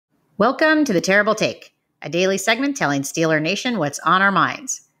Welcome to The Terrible Take, a daily segment telling Steeler Nation what's on our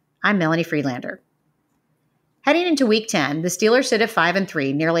minds. I'm Melanie Friedlander. Heading into Week 10, the Steelers sit at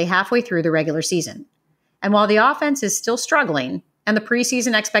 5-3, nearly halfway through the regular season. And while the offense is still struggling, and the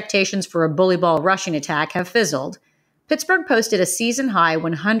preseason expectations for a bully ball rushing attack have fizzled, Pittsburgh posted a season-high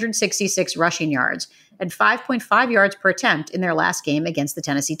 166 rushing yards and 5.5 yards per attempt in their last game against the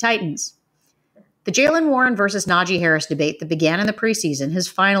Tennessee Titans. The Jaylen Warren versus Najee Harris debate that began in the preseason has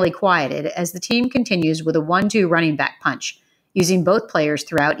finally quieted as the team continues with a 1-2 running back punch, using both players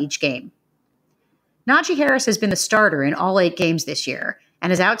throughout each game. Najee Harris has been the starter in all 8 games this year and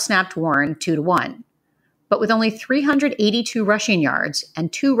has outsnapped Warren 2-1. But with only 382 rushing yards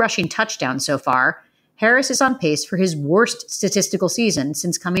and 2 rushing touchdowns so far, Harris is on pace for his worst statistical season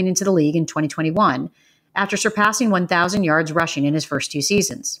since coming into the league in 2021, after surpassing 1,000 yards rushing in his first 2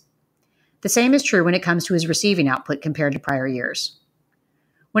 seasons. The same is true when it comes to his receiving output compared to prior years.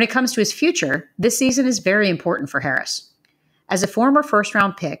 When it comes to his future, this season is very important for Harris. As a former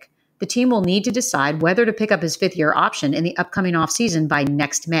first-round pick, the team will need to decide whether to pick up his 5th-year option in the upcoming offseason by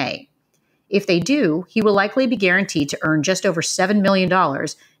next May. If they do, he will likely be guaranteed to earn just over $7 million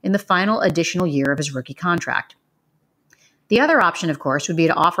in the final additional year of his rookie contract. The other option, of course, would be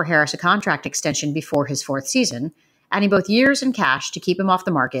to offer Harris a contract extension before his 4th season, adding both years and cash to keep him off the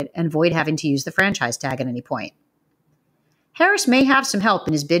market and avoid having to use the franchise tag at any point. Harris may have some help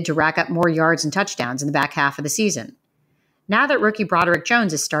in his bid to rack up more yards and touchdowns in the back half of the season. Now that rookie Broderick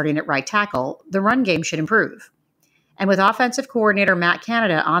Jones is starting at right tackle, the run game should improve. And with offensive coordinator Matt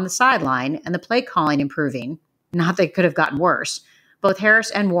Canada on the sideline and the play calling improving, not that it could have gotten worse, both Harris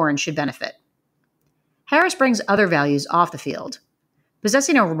and Warren should benefit. Harris brings other values off the field.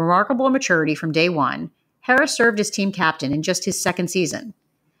 Possessing a remarkable maturity from day one, Harris served as team captain in just his 2nd season.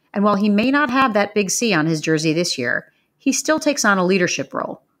 And while he may not have that big C on his jersey this year, he still takes on a leadership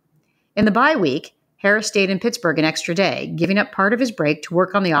role. In the bye week, Harris stayed in Pittsburgh an extra day, giving up part of his break to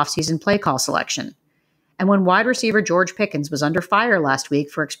work on the offseason play call selection. And when wide receiver George Pickens was under fire last week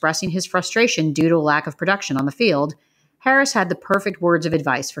for expressing his frustration due to a lack of production on the field, Harris had the perfect words of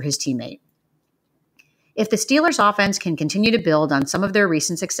advice for his teammate. If the Steelers' offense can continue to build on some of their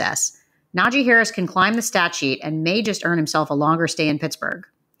recent success, Najee Harris can climb the stat sheet and may just earn himself a longer stay in Pittsburgh.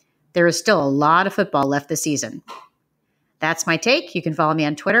 There is still a lot of football left this season. That's my take. You can follow me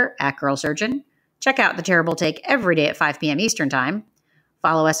on Twitter @GirlSurgeon. Check out The Terrible Take every day at 5 p.m. Eastern Time.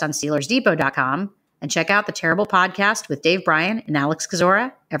 Follow us on SteelersDepot.com and check out The Terrible Podcast with Dave Bryan and Alex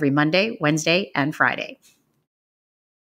Kozora every Monday, Wednesday, and Friday.